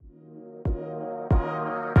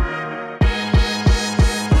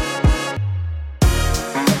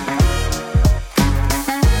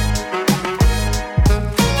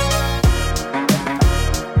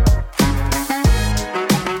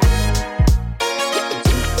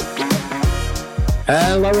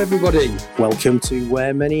Hello everybody, welcome to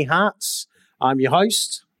Wear Many Hats. I'm your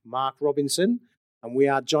host, Mark Robinson, and we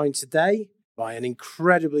are joined today by an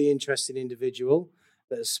incredibly interesting individual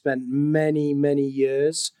that has spent many, many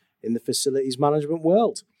years in the facilities management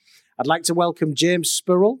world. I'd like to welcome James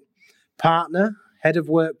Spurrell, partner, head of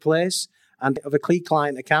workplace and of a key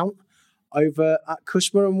client account over at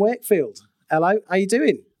Cushman Wakefield. Hello, how you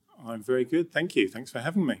doing? I'm very good, thank you. Thanks for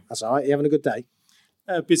having me. That's all right. You having a good day?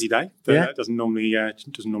 Busy day, but that doesn't normally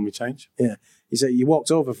change. Yeah. You said you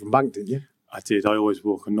walked over from bank, didn't you? I did. I always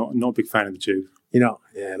walk. I'm not a big fan of the tube. You're not?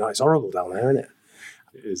 Yeah, no, it's horrible down there, isn't it?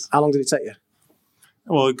 It is. How long did it take you?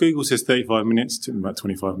 Well, Google says 35 minutes. It took me about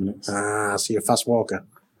 25 minutes. Ah, so you're a fast walker.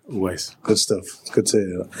 Always. Good stuff. Good to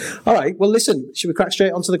hear that. All right. Well, listen, should we crack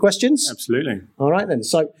straight onto the questions? Absolutely. All right, then.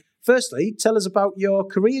 So, firstly, tell us about your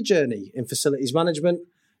career journey in facilities management.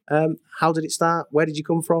 How did it start? Where did you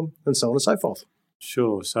come from? And so on and so forth.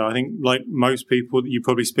 Sure. So I think like most people that you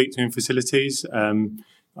probably speak to in facilities,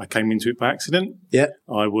 I came into it by accident. Yeah.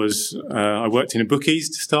 I worked in a bookies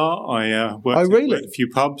to start. I worked at a few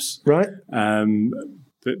pubs. Right.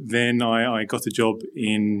 But then I got a job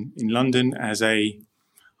in London as I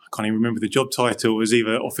can't even remember the job title. It was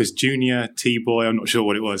either office junior, T-boy. I'm not sure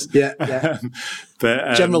what it was. Yeah. Yeah.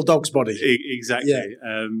 But general dog's body. Exactly.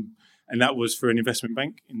 Yeah. And that was for an investment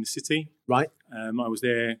bank in the city. Right. I was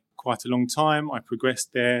there quite a long time. I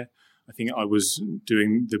progressed there. I think I was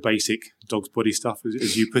doing the basic dog's body stuff,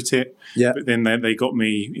 as you put it. Yeah. But then they got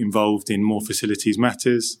me involved in more facilities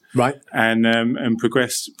matters. Right. And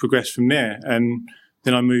progressed from there. And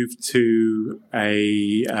then I moved to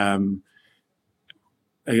a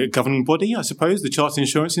governing body, I suppose, the Chartered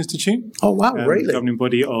Insurance Institute. Oh, wow, really? Governing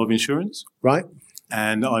body of insurance. Right.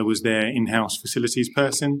 And I was their in-house facilities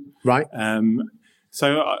person. Right.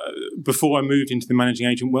 So before I moved into the managing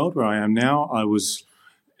agent world where I am now, I was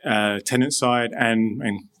tenant side and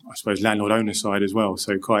I suppose landlord owner side as well.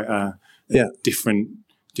 So quite different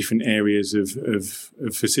areas of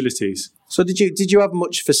facilities. So did you have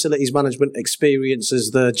much facilities management experience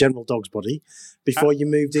as the general dog's body before you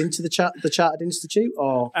moved into the Chartered Institute,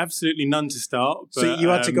 or absolutely none to start? But, so you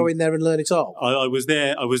had to go in there and learn it all. I was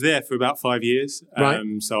there for about 5 years, right.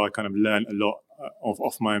 So I kind of learned a lot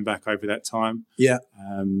off my own back over that time. Yeah,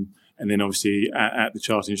 and then obviously at the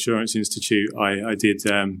Chartered Insurance Institute, I did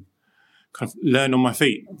kind of learn on my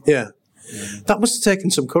feet. Yeah. That must have taken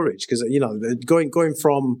some courage because, going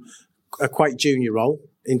from a quite junior role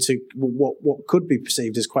into what could be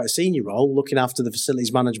perceived as quite a senior role, looking after the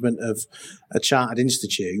facilities management of a Chartered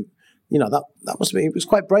Institute, that must be, it was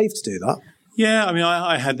quite brave to do that. Yeah, I mean,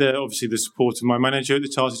 I had obviously the support of my manager at the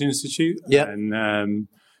Chartered Institute. Yeah. And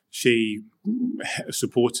she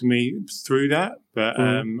supported me through that. But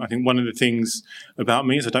I think one of the things about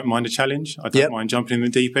me is I don't mind a challenge. I don't mind jumping in the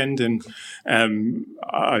deep end. And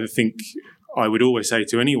I think I would always say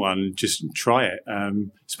to anyone, just try it,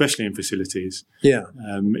 especially in facilities. Yeah.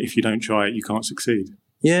 If you don't try it, you can't succeed.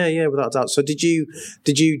 Yeah, without a doubt. So did you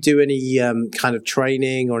do any kind of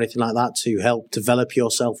training or anything like that to help develop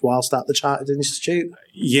yourself whilst at the Chartered Institute?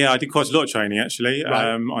 Yeah, I did quite a lot of training, actually.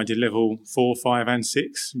 Right. I did level 4, 5 and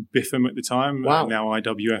 6, BIFM at the time, wow. Now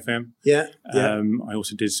IWFM. Yeah. I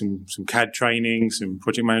also did some CAD training, some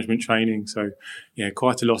project management training. So, yeah,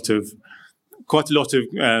 quite a lot of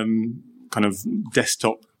kind of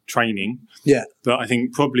desktop training. Yeah. But I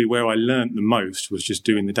think probably where I learned the most was just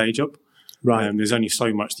doing the day job. Right. There's only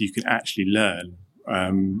so much that you can actually learn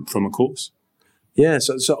from a course. Yeah.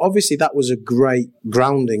 So obviously that was a great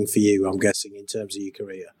grounding for you, I'm guessing, in terms of your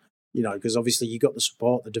career. Because obviously you got the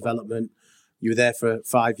support, the development. You were there for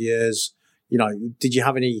 5 years. Did you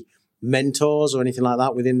have any mentors or anything like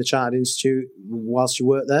that within the Chartered Institute whilst you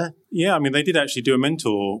worked there? Yeah, I mean, they did actually do a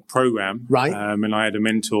mentor program. Right. And I had a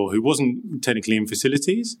mentor who wasn't technically in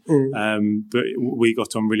facilities, but we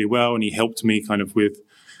got on really well, and he helped me kind of with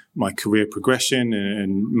my career progression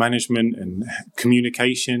and management and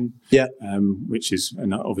communication. Yeah. Which is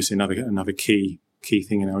obviously another key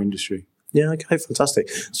thing in our industry. Yeah, okay, fantastic.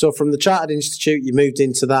 So from the Chartered Institute, you moved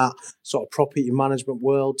into that sort of property management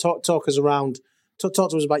world. Talk to us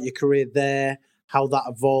about your career there, how that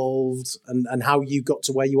evolved, and how you got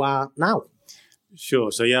to where you are now.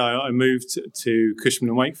 Sure. So, yeah, I moved to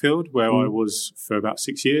Cushman Wakefield, where I was for about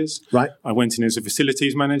 6 years. Right. I went in as a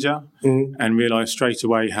facilities manager and realised straight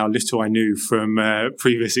away how little I knew from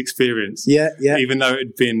previous experience. Yeah. Even though it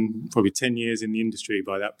had been probably 10 years in the industry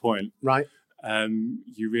by that point. Right.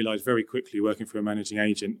 You realise very quickly working for a managing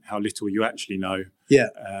agent how little you actually know. Yeah.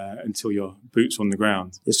 Until your boots on the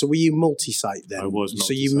ground. Yeah, so were you multi-site then? I was multi-site.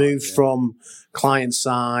 So you moved from client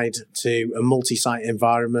side to a multi-site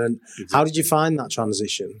environment. Exactly. How did you find that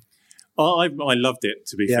transition? I loved it,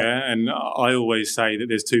 to be fair, and I always say that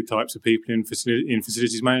there's two types of people in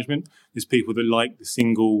facilities management. There's people that like the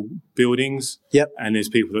single buildings, and there's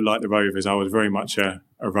people that like the rovers. I was very much a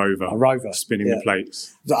rover, spinning the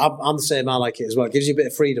plates. I'm the same. I like it as well. It gives you a bit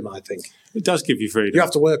of freedom, I think. It does give you freedom. You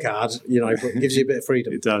have to work hard, but it gives you a bit of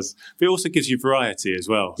freedom. It does. But it also gives you variety as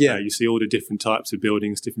well. Yeah. You see all the different types of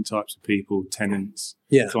buildings, different types of people, tenants,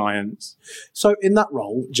 clients. So in that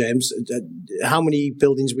role, James, how many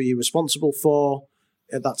buildings were you responsible for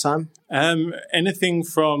at that time? Anything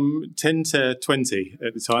from 10 to 20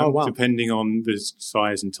 at the time, depending on the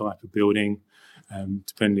size and type of building,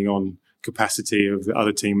 depending on capacity of the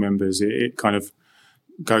other team members. It kind of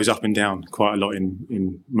goes up and down quite a lot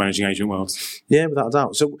in managing agent worlds. Yeah, without a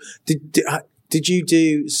doubt. So did you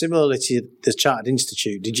do, similarly to the Chartered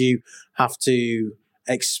Institute, did you have to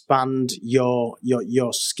expand your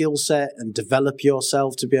skill set and develop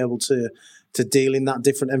yourself to be able to deal in that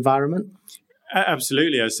different environment?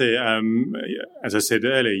 Absolutely. I say, as I said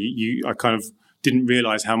earlier, I kind of didn't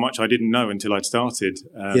realise how much I didn't know until I'd started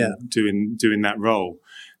doing that role.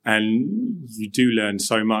 And you do learn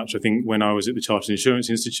so much. I think when I was at the Chartered Insurance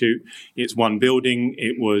Institute, it's one building.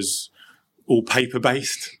 It was all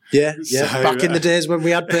paper-based. Yeah. So, back in the days when we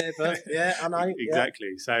had paper. I know.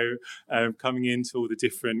 Exactly. So coming into all the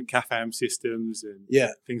different CAFAM systems and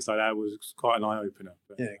things like that was quite an eye-opener.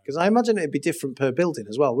 Because I imagine it'd be different per building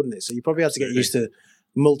as well, wouldn't it? So you probably have to get used to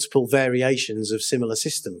multiple variations of similar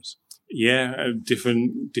systems. Yeah,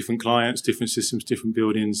 different clients, different systems, different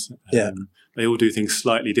buildings. They all do things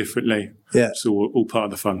slightly differently. Yeah. It's all part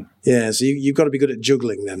of the fun. Yeah, so you've got to be good at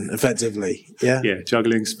juggling then, effectively. Yeah. Yeah,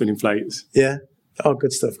 juggling, spinning plates. Yeah. Oh,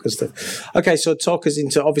 good stuff. Okay, so talk us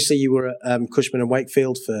into, obviously you were at Cushman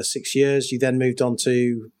Wakefield for 6 years. You then moved on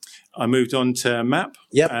to... I moved on to MAP.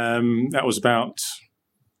 Yep. That was about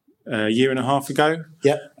a year and a half ago.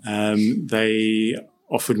 Yep. They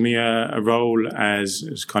offered me a role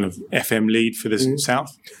as kind of FM lead for the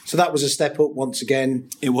South. So that was a step up once again.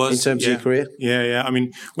 It was, in terms of your career. Yeah. I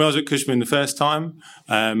mean, when I was at Cushman the first time,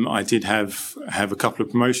 I did have a couple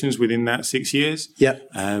of promotions within that 6 years. Yeah.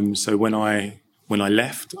 So when I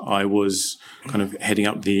left, I was kind of heading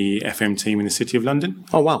up the FM team in the City of London.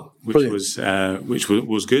 Oh wow! Which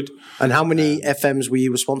was good. And how many FMs were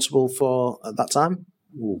you responsible for at that time?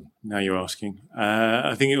 Ooh, now you're asking.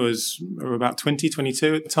 I think it was about 20,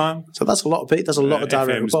 22 at the time. So that's a lot of people. That's a lot of direct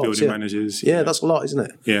FMs, reports. Building managers. Yeah, that's a lot, isn't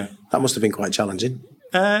it? Yeah. That must have been quite challenging.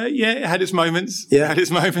 It had its moments.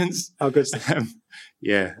 Oh, good stuff. I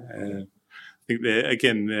think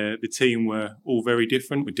the team were all very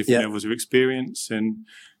different with different levels of experience, and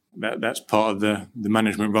that's part of the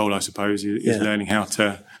management role, I suppose, is learning how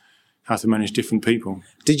to manage different people.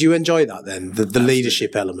 Did you enjoy that then, the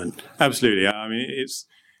leadership element? Absolutely. I mean, it's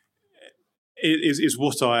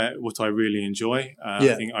what I really enjoy.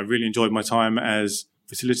 I think I really enjoyed my time as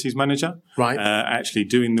facilities manager. Right. Actually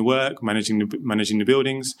doing the work, managing the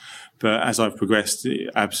buildings. But as I've progressed,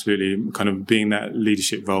 absolutely, kind of being that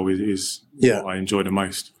leadership role is what I enjoy the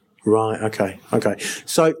most. Right. Okay.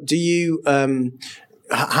 So, do you?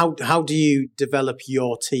 How do you develop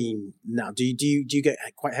your team now? Do you get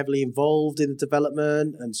quite heavily involved in the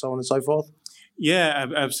development and so on and so forth? Yeah,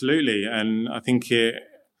 absolutely. And I think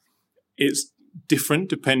it's different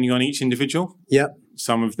depending on each individual. Yeah.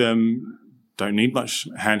 Some of them don't need much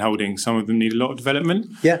hand-holding. Some of them need a lot of development.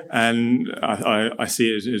 Yeah. And I see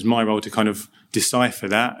it as my role to kind of decipher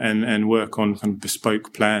that and work on kind of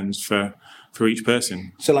bespoke plans for each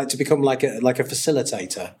person. So like to become like a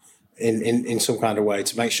facilitator in some kind of way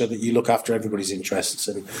to make sure that you look after everybody's interests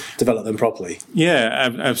and develop them properly. Yeah,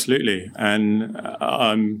 absolutely. And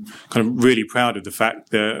I'm kind of really proud of the fact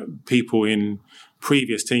that people in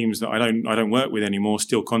previous teams that I don't work with anymore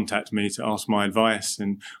still contact me to ask my advice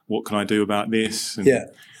and what can I do about this. And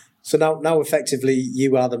so now effectively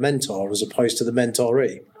you are the mentor as opposed to the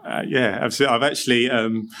mentoree. Yeah, absolutely. I've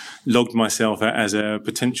actually logged myself as a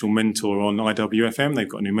potential mentor on IWFM. They've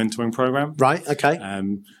got a new mentoring program. Right, okay.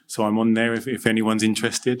 So I'm on there if anyone's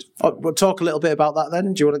interested. We'll talk a little bit about that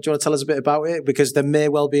then. Do you want to tell us a bit about it? Because there may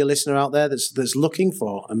well be a listener out there that's looking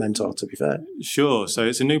for a mentor, to be fair. Sure. So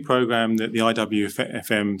it's a new program that the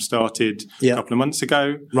IWFM started a couple of months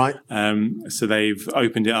ago. Right. So they've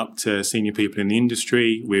opened it up to senior people in the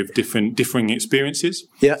industry with differing experiences.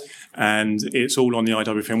 Yeah. And it's all on the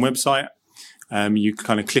IWFM website. You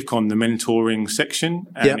kind of click on the mentoring section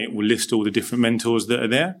and it will list all the different mentors that are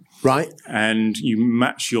there. Right. And you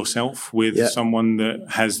match yourself with someone that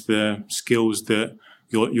has the skills that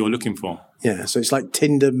you're looking for. Yeah, so it's like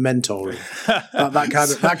Tinder mentoring.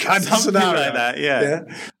 that kind of scenario. Like that, yeah.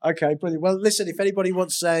 Okay, brilliant. Well, listen, if anybody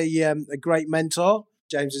wants a great mentor,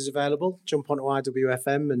 James is available. Jump onto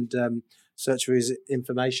IWFM and search for his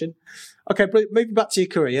information. Okay, but moving back to your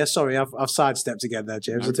career. Sorry, I've sidestepped again there,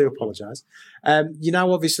 James. I do apologise. You're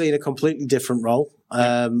now obviously in a completely different role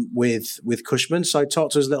with Cushman. So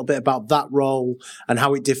talk to us a little bit about that role and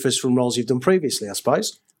how it differs from roles you've done previously, I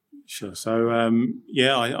suppose. Sure. So,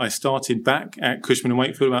 I started back at Cushman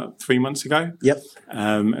Wakefield about 3 months ago. Yep.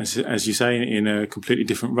 As you say, in a completely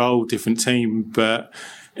different role, different team, but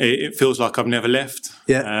it feels like I've never left.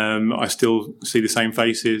 Yeah. I still see the same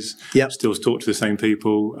faces. Yep. Still talk to the same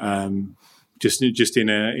people. Just in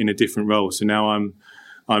a different role. So now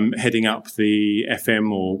I'm heading up the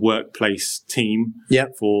FM or workplace team.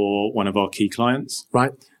 Yep. For one of our key clients.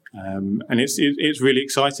 Right. And it's really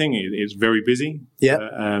exciting. It's very busy.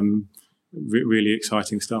 Yeah. Really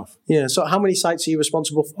exciting stuff. Yeah. So how many sites are you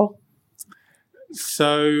responsible for?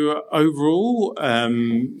 So overall,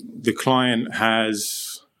 the client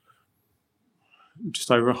has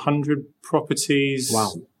just over 100 properties.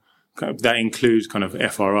 Wow. That includes kind of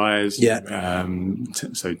FRIs,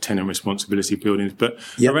 so tenant responsibility buildings, but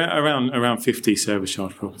around 50 service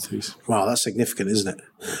charge properties. Wow, that's significant, isn't it?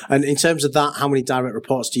 And in terms of that, how many direct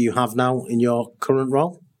reports do you have now in your current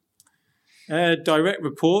role? Direct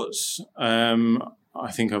reports,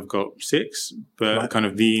 I think I've got 6, but kind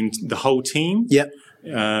of the whole team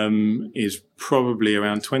is probably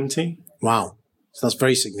around 20. Wow. So that's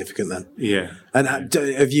very significant then. Yeah. And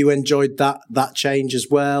have you enjoyed that change as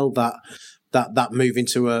well? That move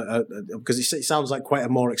into because it sounds like quite a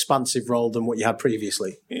more expansive role than what you had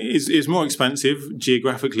previously. It's more expansive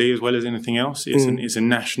geographically as well as anything else. It's a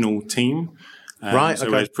national team. Right. So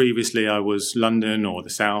whereas previously I was London or the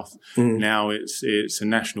South, now it's a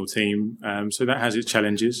national team. So that has its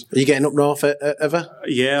challenges. Are you getting up north ever?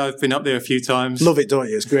 Yeah, I've been up there a few times. Love it, don't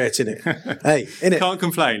you? It's great, isn't it? Hey, innit? Can't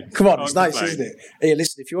complain. Come on, it's nice, isn't it? Hey,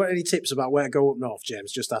 listen, if you want any tips about where to go up north,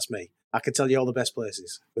 James, just ask me. I can tell you all the best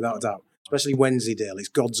places, without a doubt. Especially Wensleydale. It's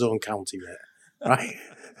God's own county, mate. Right?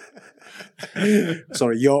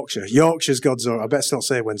 Sorry, Yorkshire. Yorkshire's God's own. I better not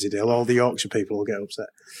say Wensleydale. All the Yorkshire people will get upset.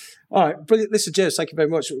 All right, brilliant. Listen, James, thank you very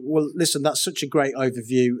much. Well, listen, that's such a great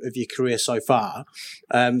overview of your career so far.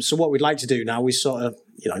 So what we'd like to do now is sort of,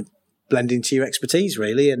 blend into your expertise,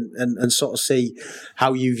 really, and sort of see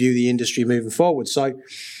how you view the industry moving forward. So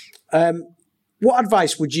what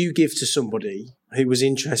advice would you give to somebody who was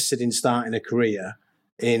interested in starting a career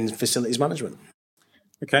in facilities management?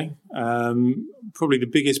 Okay. Probably the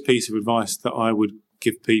biggest piece of advice that I would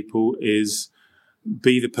give people is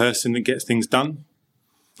be the person that gets things done.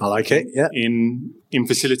 I like it, yeah. In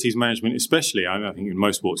facilities management especially, I think in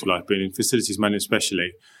most walks of life, but in facilities management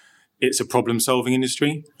especially, it's a problem-solving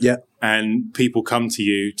industry. Yeah. And people come to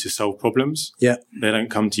you to solve problems. Yeah. They don't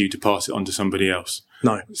come to you to pass it on to somebody else.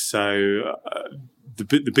 No. So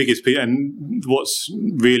the biggest piece, and what's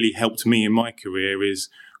really helped me in my career is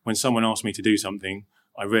when someone asks me to do something,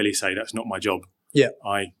 I rarely say that's not my job. Yeah.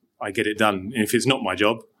 I get it done. And if it's not my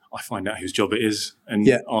job, I find out whose job it is and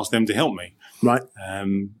ask them to help me. Right.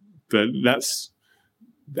 But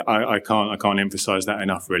I can't emphasize that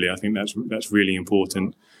enough, really. I think that's really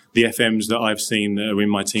important. The FMs that I've seen that are in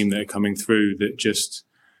my team that are coming through that just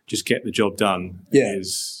get the job done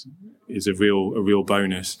is a real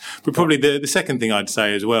bonus. But probably the second thing I'd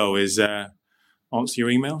say as well is answer your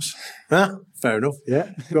emails. Fair enough.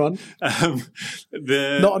 Yeah, go on.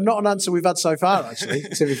 Not an answer we've had so far, actually,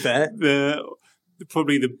 to be fair.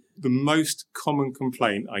 Probably the most common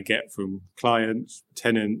complaint I get from clients,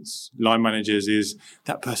 tenants, line managers is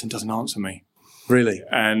that person doesn't answer me. Really?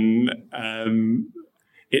 And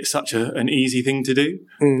it's such an easy thing to do,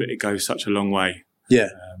 but it goes such a long way. Yeah.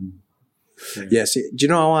 Yeah. See, do you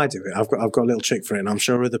know how I do it? I've got a little trick for it, and I'm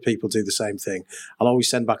sure other people do the same thing. I'll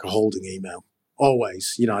always send back a holding email.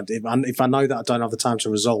 Always. If I know that I don't have the time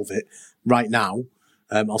to resolve it right now,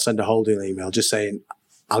 I'll send a holding email just saying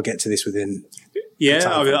I'll get to this within. Yeah,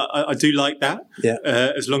 I do like that. Yeah,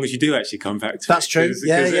 as long as you do actually come back to that's it. That's true.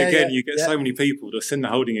 Because again, you get so many people that send the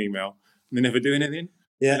holding email and they never do anything.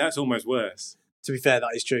 Yeah, and that's almost worse. To be fair, that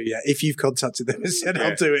is true. Yeah, if you've contacted them and said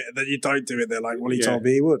I'll do it, and then you don't do it, they're like, "Well, he told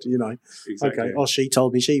me he would," Exactly. Okay, or she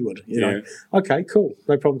told me she would. Okay, cool,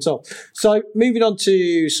 no problem at all. So, moving on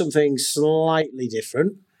to something slightly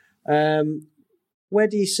different. Where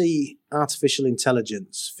do you see artificial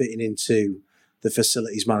intelligence fitting into the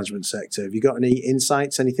facilities management sector? Have you got any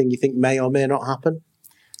insights, anything you think may or may not happen?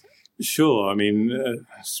 Sure. I mean,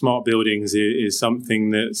 smart buildings is something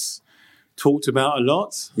that's talked about a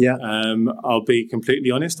lot. Yeah. I'll be completely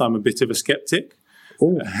honest, I'm a bit of a skeptic.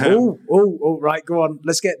 Right, go on.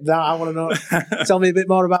 Let's get that. I want to know. Tell me a bit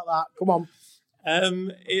more about that. Come on.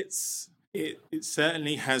 It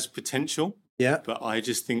certainly has potential. Yeah. But I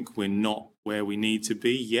just think we're not where we need to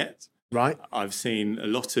be yet. Right. I've seen a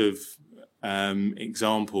lot of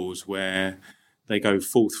examples where they go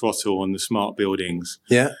full throttle on the smart buildings.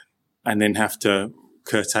 Yeah. And then have to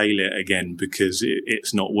curtail it again because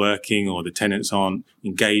it's not working or the tenants aren't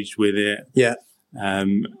engaged with it. Yeah. I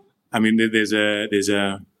mean, there's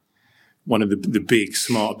one of the big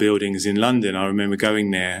smart buildings in London. I remember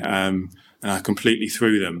going there and I completely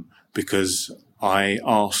threw them because I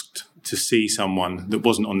asked to see someone that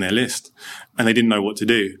wasn't on their list and they didn't know what to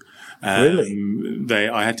do. Really?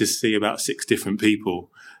 I had to see about 6 different people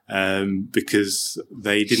because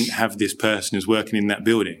they didn't have this person who's working in that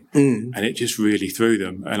building. And it just really threw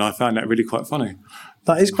them. And I found that really quite funny.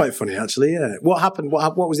 That is quite funny, actually, yeah. What happened?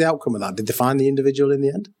 What was the outcome of that? Did they find the individual in the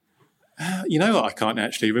end? You know what? I can't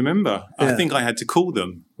actually remember. Yeah. I think I had to call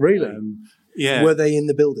them. Really? Yeah. Were they in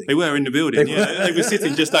the building? They were in the building, They were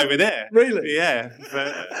sitting just over there. Really? Yeah.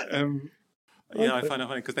 But, yeah, I find it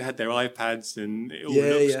funny because they had their iPads and it all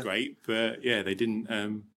looks great, but they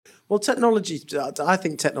didn't. Well, technology, I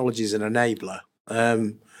think technology is an enabler.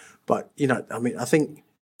 But, I mean, I think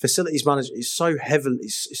facilities management is so heavily,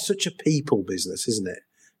 it's such a people business, isn't it?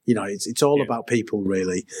 It's all about people,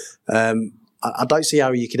 really. I don't see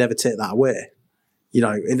how you could ever take that away.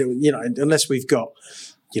 Unless we've got,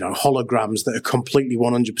 holograms that are completely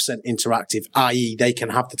 100% interactive, i.e. they can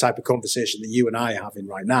have the type of conversation that you and I are having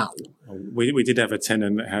right now. We did have a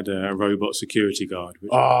tenant that had a robot security guard.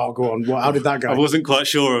 Go on. How did that go? I wasn't quite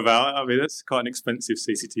sure about. I mean, that's quite an expensive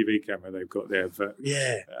CCTV camera they've got there. But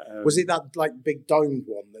was it that big domed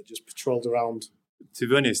one that just patrolled around? To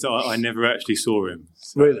be honest, I never actually saw him.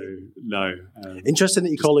 So, really? No. Interesting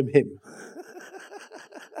that you call him.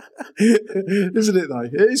 Isn't it though?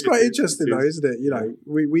 It's quite interesting though, isn't it?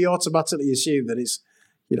 We automatically assume that it's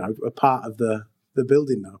a part of the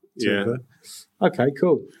building now. Okay,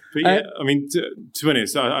 cool. But I mean, to be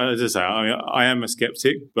honest, as I say, I am a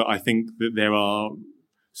skeptic, but I think that there are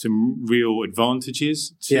some real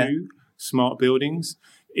advantages to smart buildings.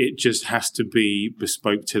 It just has to be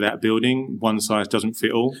bespoke to that building. One size doesn't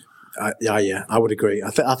fit all. I would agree.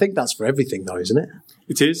 I think that's for everything, though, isn't it?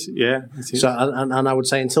 It is, yeah. It is. So, and I would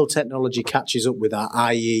say until technology catches up with that,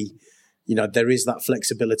 i.e., there is that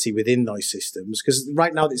flexibility within those systems, because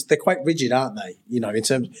right now they're quite rigid, aren't they? In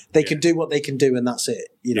terms they can do what they can do, and that's it.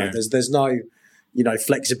 There's no,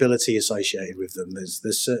 flexibility associated with them.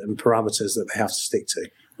 There's certain parameters that they have to stick to.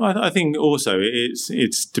 Well, I think also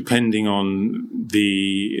it's depending on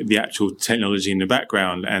the actual technology in the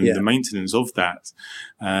background and the maintenance of that.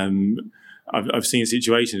 I've seen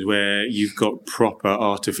situations where you've got proper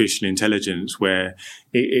artificial intelligence where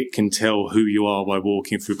it can tell who you are by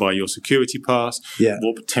walking through by your security pass,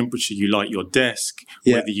 what temperature you light your desk,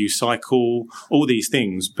 whether you cycle, all these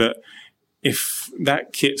things. But if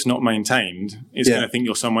that kit's not maintained, it's going to think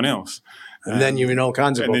you're someone else. And then you're in all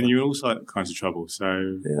kinds of trouble. And then you're in all kinds of trouble.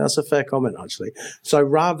 So that's a fair comment, actually. So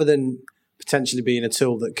rather than potentially being a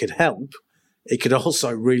tool that could help, it could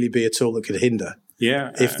also really be a tool that could hinder.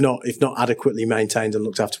 Yeah. If not adequately maintained and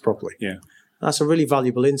looked after properly. Yeah. That's a really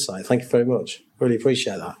valuable insight. Thank you very much. Really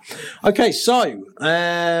appreciate that. Okay, so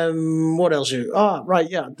what else? Right,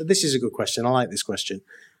 yeah. This is a good question. I like this question.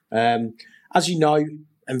 As you know,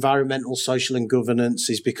 environmental, social and governance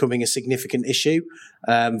is becoming a significant issue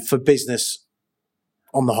for business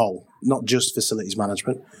on the whole, not just facilities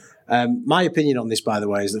management. My opinion on this, by the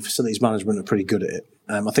way, is that facilities management are pretty good at it.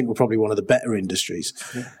 I think we're probably one of the better industries.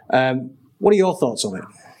 What are your thoughts on it?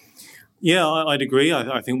 Yeah, I'd agree.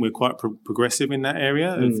 I think we're quite progressive in that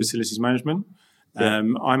area of facilities management.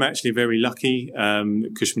 I'm actually very lucky.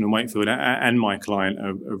 Cushman Wakefield and my client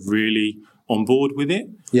are really on board with it.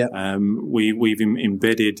 Yeah. We've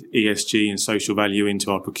embedded ESG and social value into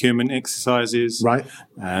our procurement exercises. Right.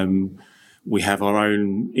 We have our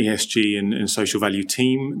own ESG and social value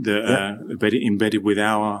team that are embedded with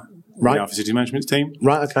our facility management team.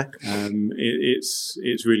 Right. Okay.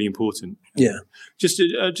 It's really important. Yeah.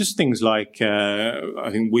 Just things like I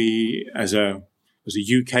think we as a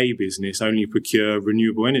UK business only procure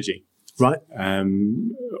renewable energy. Right.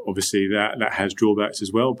 Obviously that has drawbacks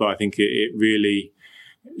as well, but I think it really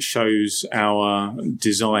shows our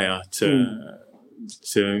desire to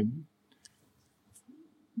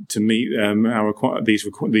meet these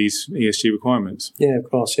ESG requirements. Yeah, of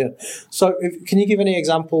course, yeah. So can you give any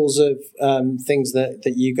examples of things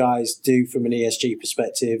that you guys do from an ESG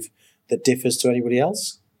perspective that differs to anybody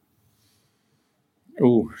else?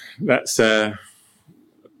 Oh, that's a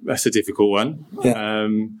difficult one. Yeah.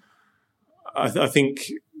 I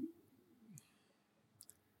think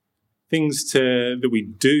things that we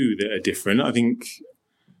do that are different. I think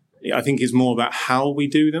it's more about how we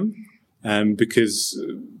do them. because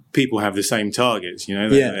people have the same targets. They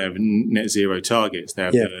have net zero targets. They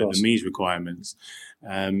have the MEES requirements.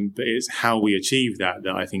 But it's how we achieve that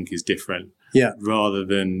I think is different, rather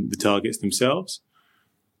than the targets themselves.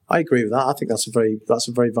 I agree with that. I think that's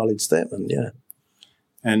a very valid statement. Yeah,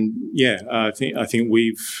 and I think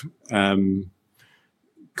we've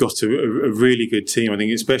got a really good team. I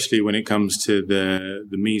think especially when it comes to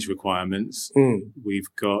the MEES requirements, we've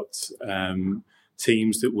got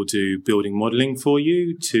teams that will do building modelling for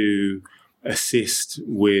you to assist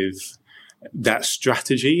with that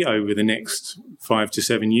strategy over the next 5 to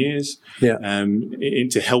 7 years,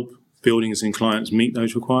 to help buildings and clients meet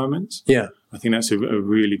those requirements. Yeah, I think that's a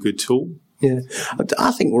really good tool. Yeah,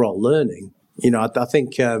 I think we're all learning. I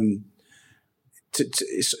think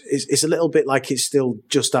it's a little bit like it's still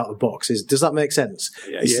just out of the box. Does that make sense?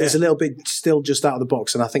 It's a little bit still just out of the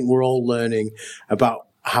box, and I think we're all learning about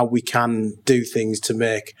how we can do things to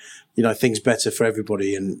make things better for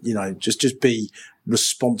everybody, and just be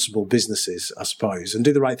responsible businesses, I suppose, and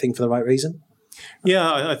do the right thing for the right reason.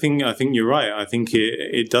 Yeah, I think you're right. I think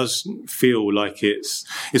it does feel like it's,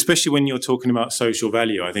 especially when you're talking about social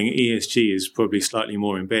value. I think ESG is probably slightly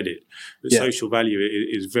more embedded, but social value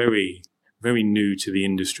is very, very new to the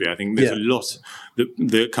industry. I think there's a lot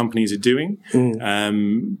that companies are doing,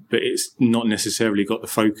 but it's not necessarily got the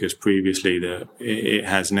focus previously that it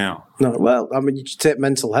has now. No, well, I mean, you take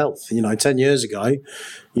mental health. 10 years ago,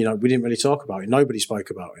 we didn't really talk about it. Nobody spoke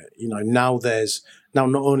about it. Now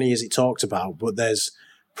not only is it talked about, but there's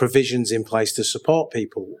provisions in place to support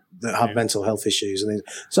people that have mental health issues and things.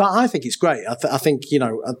 So I think it's great. I think, and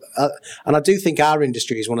I do think our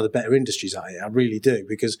industry is one of the better industries out here. I really do,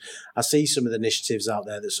 because I see some of the initiatives out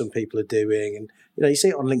there that some people are doing, and you see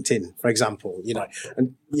it on LinkedIn, for example.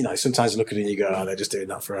 And sometimes you look at it and you go, "Oh, they're just doing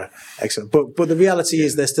that for excellent." But the reality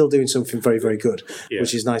is they're still doing something very, very good,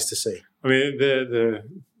 which is nice to see. I mean, the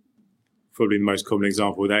probably the most common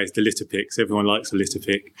example of that is the litter picks. Everyone likes a litter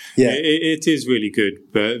pick. Yeah. It is really good,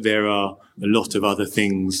 but there are a lot of other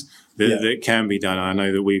things that can be done. I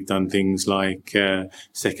know that we've done things like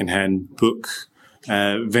second-hand book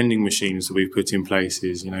vending machines that we've put in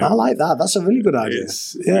places. I like that. That's a really good idea.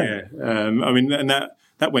 I mean, and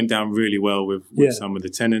that went down really well with some of the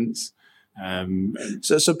tenants.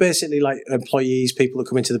 So basically, like employees, people that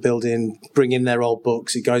come into the building, bring in their old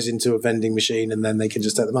books, it goes into a vending machine, and then they can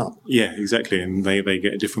just take them out. Yeah, exactly, and they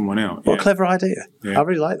get a different one out. What a clever idea. I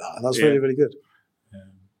really like that. That's really, really good.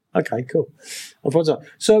 Okay, cool.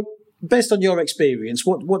 So based on your experience,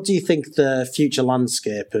 what do you think the future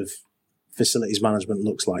landscape of facilities management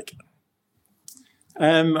looks like?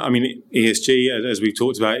 I mean, ESG, as we've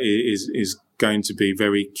talked about, is going to be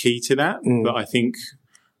very key to that, but I think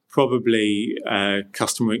probably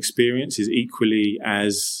customer experience is equally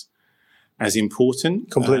as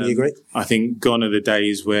important. Completely agree. I think gone are the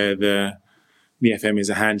days where the FM is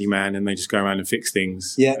a handyman and they just go around and fix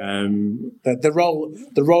things. Yeah. The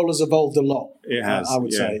role has evolved a lot. It has. I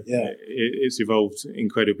would say. Yeah. It's evolved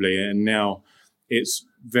incredibly, and now it's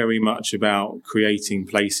very much about creating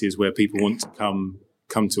places where people want to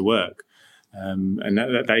come to work, and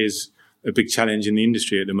that is a big challenge in the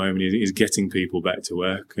industry at the moment is getting people back to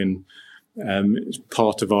work, and it's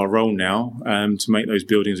part of our role now to make those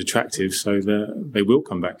buildings attractive so that they will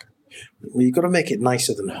come back. Well, you've got to make it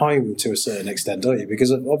nicer than home to a certain extent, don't you?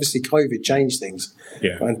 Because obviously COVID changed things.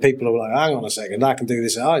 Yeah. And people are like, hang on a second, I can do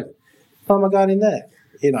this at home. Why am I going in there?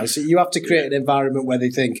 So you have to create an environment where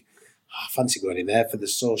they think, I fancy going in there for the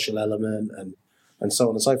social element and so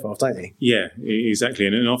on and so forth, don't you? Yeah, exactly.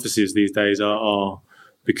 And offices these days are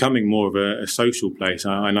becoming more of a social place.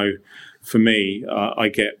 I know for me, I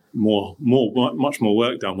get much more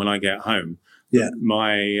work done when I get home. Yeah,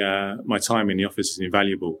 my time in the office is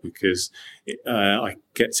invaluable because I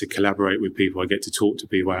get to collaborate with people. I get to talk to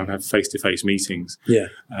people. I have face-to-face meetings. Yeah.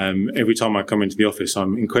 Every time I come into the office,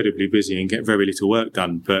 I'm incredibly busy and get very little work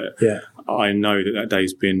done. But I know that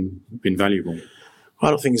day's been valuable.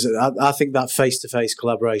 I think that face-to-face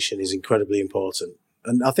collaboration is incredibly important.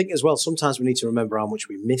 And I think as well, sometimes we need to remember how much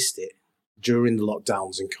we missed it during the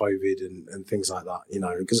lockdowns and COVID and things like that,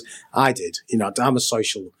 because I did. I'm a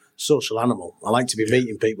social animal. I like to be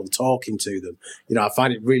meeting people, talking to them. I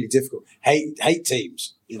find it really difficult. Hate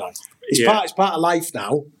teams. It's part of life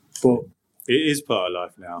now. But it is part of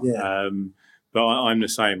life now. Yeah. But I'm the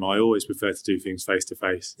same. I always prefer to do things face to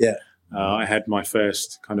face. Yeah. I had my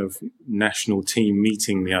first kind of national team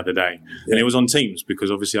meeting the other day, and it was on Teams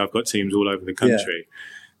because obviously I've got teams all over the country,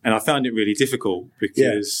 and I found it really difficult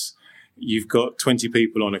because you've got 20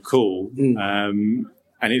 people on a call.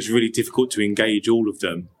 And it's really difficult to engage all of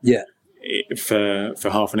them for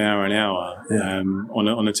half an hour,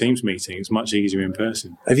 on a Teams meeting. It's much easier in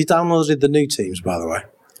person. Have you downloaded the new Teams, by the way?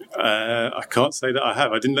 I can't say that I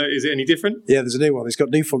have. I didn't know. Is it any different? Yeah, there's a new one. It's got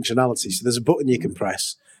new functionality. So there's a button you can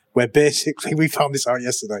press where basically, we found this out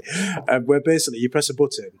yesterday, where basically you press a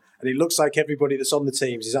button and it looks like everybody that's on the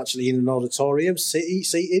Teams is actually in an auditorium,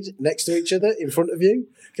 seated next to each other in front of you.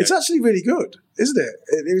 Okay. It's actually really good, isn't it?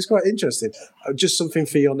 It was quite interesting. Just something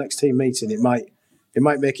for your next team meeting. It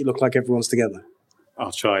might make it look like everyone's together.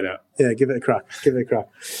 I'll try that. Yeah, give it a crack.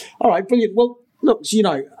 All right, brilliant. Well, look,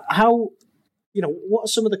 what are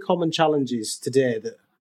some of the common challenges today that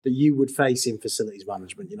you would face in facilities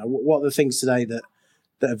management? What are the things today that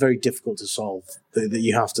are very difficult to solve that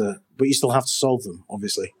you have to, but you still have to solve them,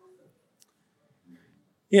 obviously?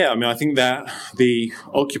 Yeah, I mean, I think that the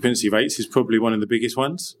occupancy rates is probably one of the biggest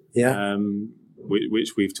ones. Yeah.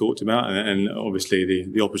 Which we've talked about, and obviously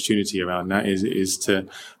the opportunity around that is to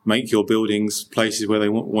make your buildings places where they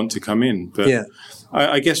want to come in. But yeah.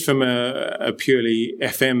 I guess from a purely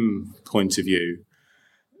FM point of view,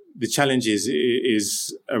 the challenge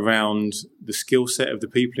is around the skill set of the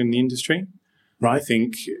people in the industry. Right. I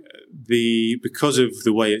think because of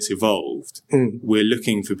the way it's evolved, we're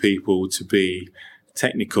looking for people to be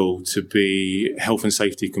technical, to be health and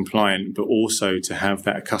safety compliant, but also to have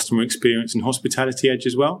that customer experience and hospitality edge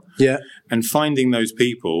as well. Yeah. And finding those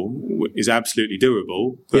people is absolutely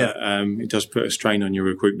doable, but it does put a strain on your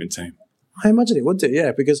recruitment team. I imagine it would do,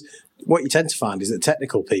 yeah, because what you tend to find is that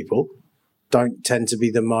technical people don't tend to be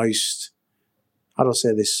the most, how do I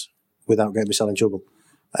say this without getting myself in trouble?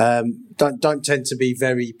 Don't tend to be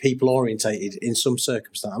very people orientated in some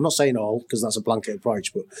circumstance. I'm not saying all, because that's a blanket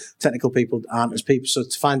approach, but technical people aren't as people. So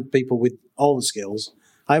to find people with all the skills,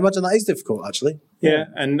 I imagine that is difficult, actually. Yeah,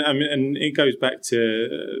 and it goes back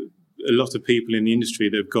to a lot of people in the industry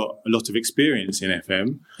that have got a lot of experience in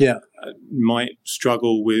FM. Yeah, might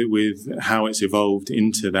struggle with how it's evolved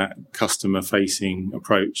into that customer-facing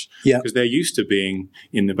approach. Yeah, because they're used to being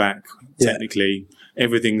in the back technically. Yeah.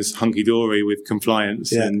 Everything's hunky-dory with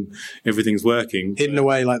compliance and everything's working. Hidden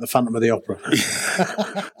away like the Phantom of the Opera.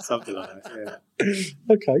 Something like that,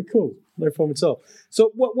 yeah. Okay, cool. No problem at all.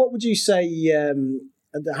 So what would you say,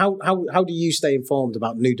 how do you stay informed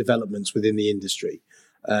about new developments within the industry?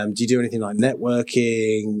 Do you do anything like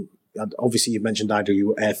networking? Obviously, you've mentioned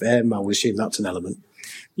IWFM. I would assume that's an element.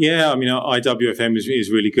 Yeah, I mean, IWFM is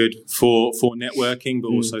really good for networking, but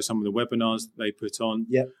also some of the webinars they put on.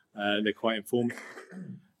 Yeah. They're quite informative.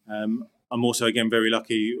 I'm also, again, very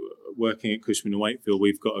lucky working at Cushman Wakefield.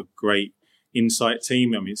 We've got a great insight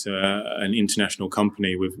team. I mean, it's an international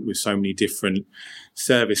company with so many different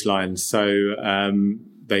service lines. So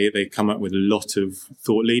they come up with a lot of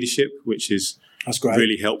thought leadership, which is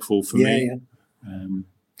really helpful for me. Yeah.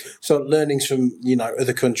 So learnings from,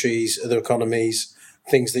 other countries, other economies,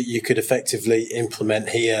 things that you could effectively implement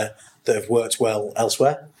here that have worked well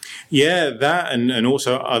elsewhere? Yeah, that and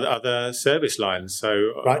also other service lines.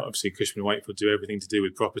 So obviously Cushman Wakefield do everything to do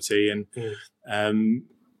with property, and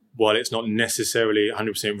while it's not necessarily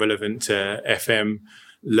 100% relevant to FM,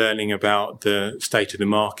 learning about the state of the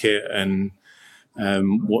market and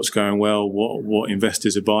what's going well, what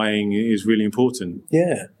investors are buying is really important.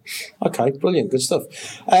 Yeah. Okay, brilliant, good stuff.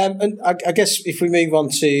 And I guess if we move on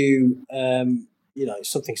to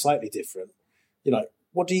something slightly different,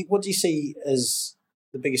 what do you see as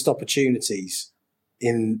the biggest opportunities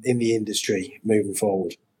in the industry moving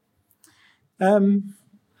forward?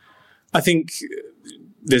 I think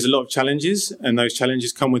there's a lot of challenges, and those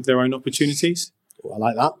challenges come with their own opportunities. Well,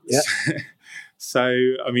 I like that. Yeah. So,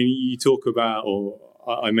 I mean, you talk about, or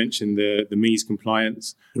I mentioned the MEES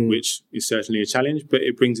compliance, which is certainly a challenge, but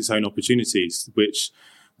it brings its own opportunities, which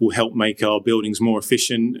will help make our buildings more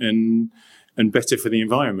efficient and better for the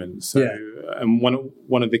environment. So, and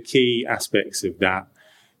one of the key aspects of that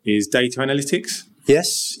is data analytics.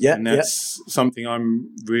 Yes, yeah, and that's something I'm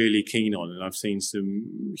really keen on, and I've seen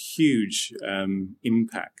some huge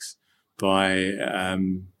impacts by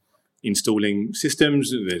installing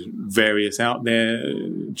systems. There's various out there,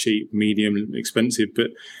 cheap, medium, expensive,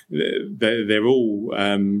 but they're all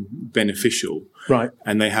beneficial, right?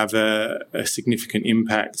 And they have a significant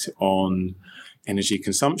impact on energy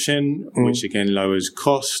consumption, which again lowers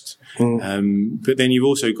cost. But then you've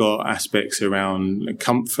also got aspects around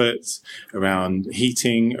comfort, around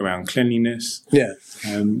heating, around cleanliness. Yeah.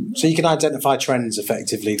 So you can identify trends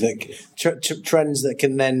effectively, trends that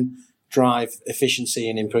can then drive efficiency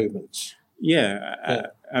and improvements. Yeah,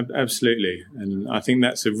 absolutely. And I think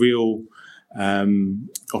that's a real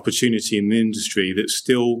opportunity in the industry that's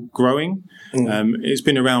still growing. It's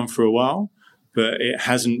been around for a while, but it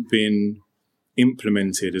hasn't been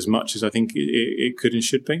implemented as much as I think it could and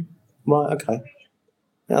should be. Right, okay.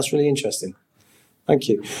 That's really interesting. Thank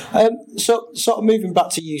you. So sort of moving back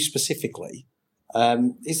to you specifically,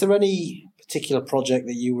 is there any particular project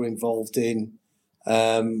that you were involved in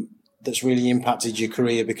that's really impacted your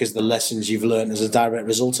career because of the lessons you've learned as a direct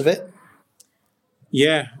result of it?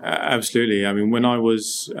 Yeah, absolutely. I mean, when I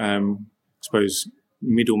was, I suppose,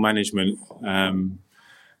 middle management,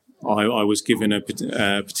 I was given a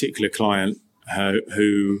particular client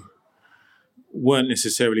who weren't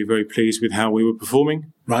necessarily very pleased with how we were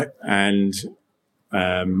performing. Right. And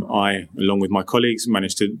I, along with my colleagues,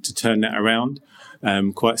 managed to turn that around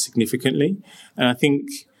quite significantly. And I think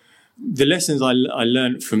the lessons I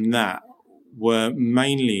learned from that were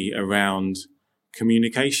mainly around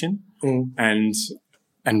communication and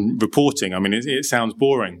reporting. I mean, it sounds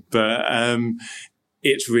boring, but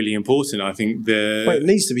it's really important. I think well, it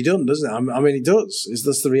needs to be done, doesn't it? I mean, it does.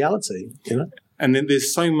 That's the reality, you know. And then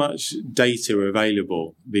there's so much data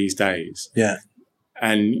available these days. Yeah.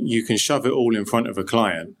 And you can shove it all in front of a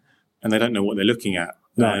client and they don't know what they're looking at.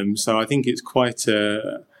 No. So I think it's quite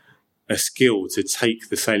a skill to take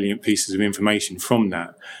the salient pieces of information from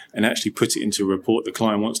that and actually put it into a report the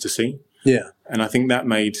client wants to see. Yeah. And I think that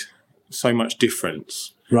made so much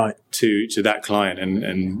difference right to that client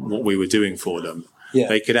and what we were doing for them. Yeah.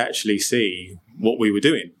 They could actually see what we were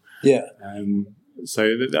doing. Yeah.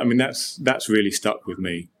 So I mean, that's really stuck with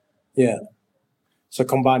me. Yeah. So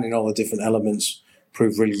combining all the different elements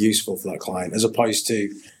proved really useful for that client, as opposed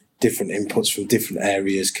to different inputs from different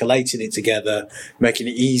areas, collating it together, making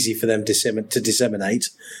it easy for them to disseminate.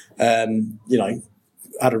 You know,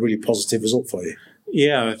 had a really positive result for you.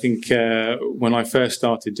 Yeah, I think when I first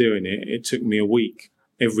started doing it, it took me a week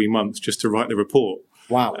every month just to write the report.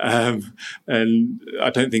 Wow. And I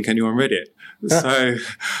don't think anyone read it. So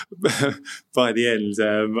by the end,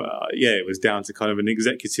 it was down to kind of an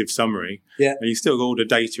executive summary. Yeah. And you still got all the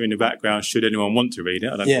data in the background should anyone want to read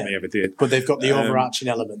it. I don't think they ever did. But they've got the overarching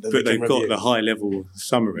element that but they can they've review. got the high level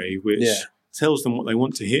summary, which tells them what they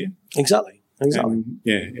want to hear. Exactly.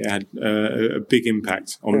 It had a big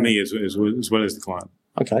impact on me as well as the client.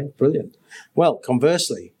 Okay, brilliant. Well,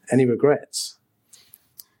 conversely, any regrets?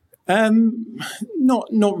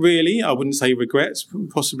 Not really. I wouldn't say regrets.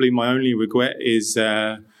 Possibly my only regret is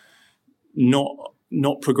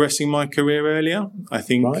not progressing my career earlier. I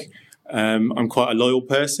think I'm quite a loyal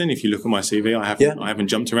person. If you look at my CV, I haven't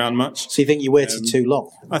jumped around much. So you think you waited too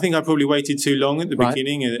long? I think I probably waited too long at the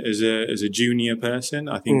beginning as a junior person.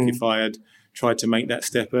 I think if I had tried to make that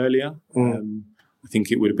step earlier, I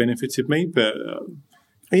think it would have benefited me. But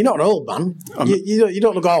you're not an old man. You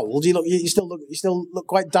don't look old. You still look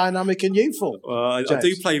quite dynamic and youthful. I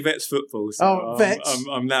do play vets football. So vets.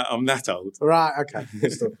 I'm that old. Right. Okay.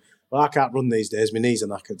 Good stuff. Well, I can't run these days. My knees are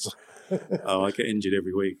knackered. I get injured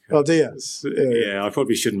every week. Oh, do you? Yeah, I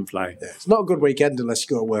probably shouldn't play. Yeah. It's not a good weekend unless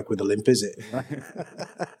you go to work with a limp, is it?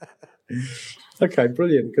 Okay,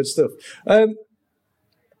 brilliant. Good stuff.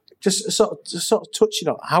 Just sort of touching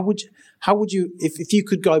on how would you if you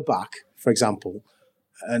could go back, for example,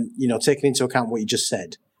 and taking into account what you just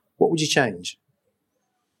said, what would you change?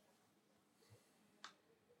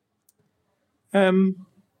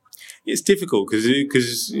 It's difficult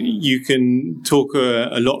because you can talk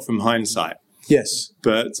a lot from hindsight. Yes,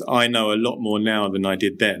 but I know a lot more now than I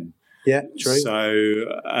did then. Yeah, true. So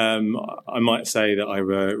I might say that I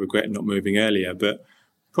regret not moving earlier, but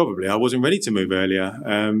probably I wasn't ready to move earlier.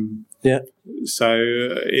 So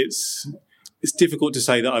it's difficult to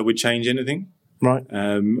say that I would change anything. Right.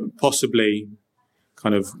 Possibly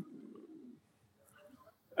kind of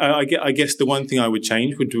I guess the one thing I would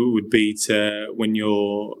change would be to, when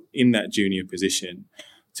you're in that junior position,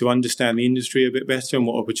 to understand the industry a bit better and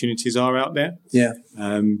what opportunities are out there. Yeah.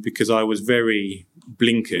 Because I was very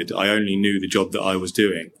blinkered. I only knew the job that I was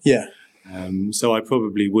doing. Yeah. So I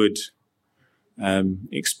probably would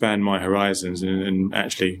expand my horizons and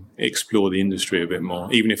actually explore the industry a bit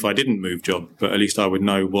more, even if I didn't move job, but at least I would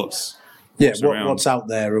know what's out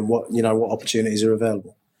there and what opportunities are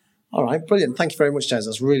available. All right, brilliant. Thank you very much, James.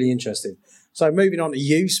 That's really interesting. So moving on to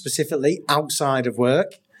you specifically, outside of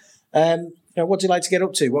work, what do you like to get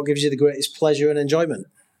up to? What gives you the greatest pleasure and enjoyment?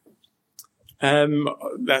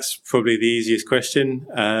 That's probably the easiest question.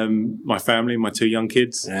 My family, my 2 young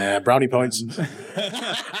kids. Yeah, brownie points.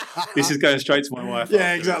 This is going straight to my wife.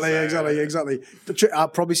 Yeah, exactly. I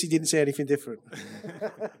promise he didn't say anything different.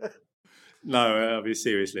 No, I mean,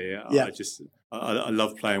 seriously. Yeah. I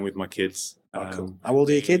love playing with my kids. Cool. How old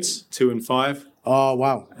are your kids? 2 and 5. Oh,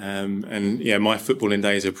 wow. And yeah, my footballing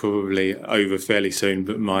days are probably over fairly soon,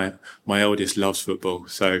 but my eldest loves football.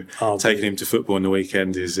 So taking him to football on the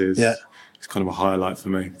weekend is it's kind of a highlight for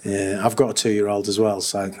me. Yeah, I've got a 2-year-old as well,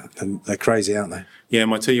 so they're crazy, aren't they? Yeah,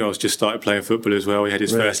 my 2-year-old's just started playing football as well. He had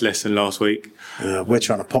his first lesson last week. We're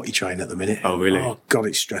trying to potty train at the minute. Oh, really? Oh, God,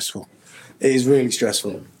 it's stressful. It is really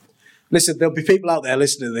stressful. Listen, there'll be people out there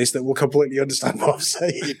listening to this that will completely understand what I'm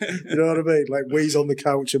saying. You know what I mean? Like wheeze on the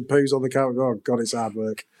couch and poos on the couch. Oh, God, it's hard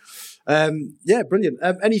work. Yeah, brilliant.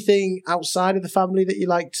 Anything outside of the family that you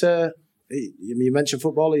like to... You mentioned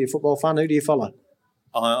football. Are you a football fan? Who do you follow?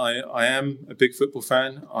 I am a big football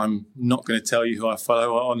fan. I'm not going to tell you who I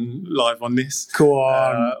follow on live on this. Go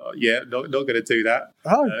on. Not going to do that.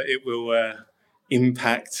 Oh. It will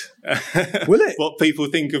impact will it? what people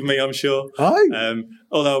think of me, I'm sure. Oh.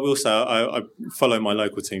 Although I will say I follow my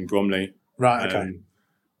local team, Bromley. Right, okay.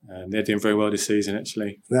 They're doing very well this season,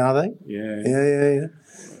 actually. Are they? Yeah.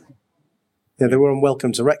 Yeah, they were on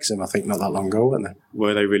Welcome to Wrexham, I think, not that long ago, weren't they?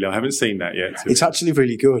 Were they really? I haven't seen that yet. It's actually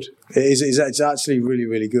really good. It's actually really,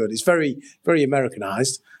 really good. It's very, very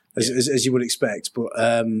Americanised, as you would expect, but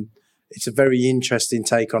it's a very interesting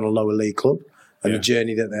take on a lower league club and the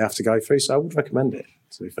journey that they have to go through. So I would recommend it.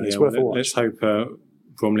 So it's worth a watch. Let's hope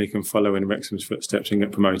Bromley can follow in Wrexham's footsteps and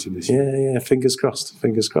get promoted this year. Yeah, fingers crossed.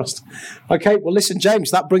 Okay, well, listen,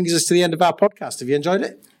 James, that brings us to the end of our podcast. Have you enjoyed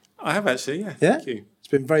it? I have actually, yeah. Yeah? Thank you. It's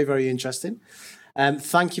been very, very interesting.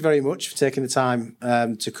 Thank you very much for taking the time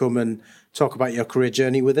to come and talk about your career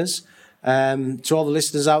journey with us. To all the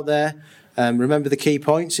listeners out there, remember the key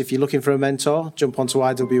points. If you're looking for a mentor, jump onto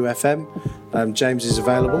IWFM. James is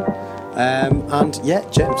available.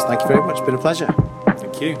 James, thank you very much. It's been a pleasure.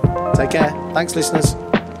 Thank you. Take care. Thanks, listeners.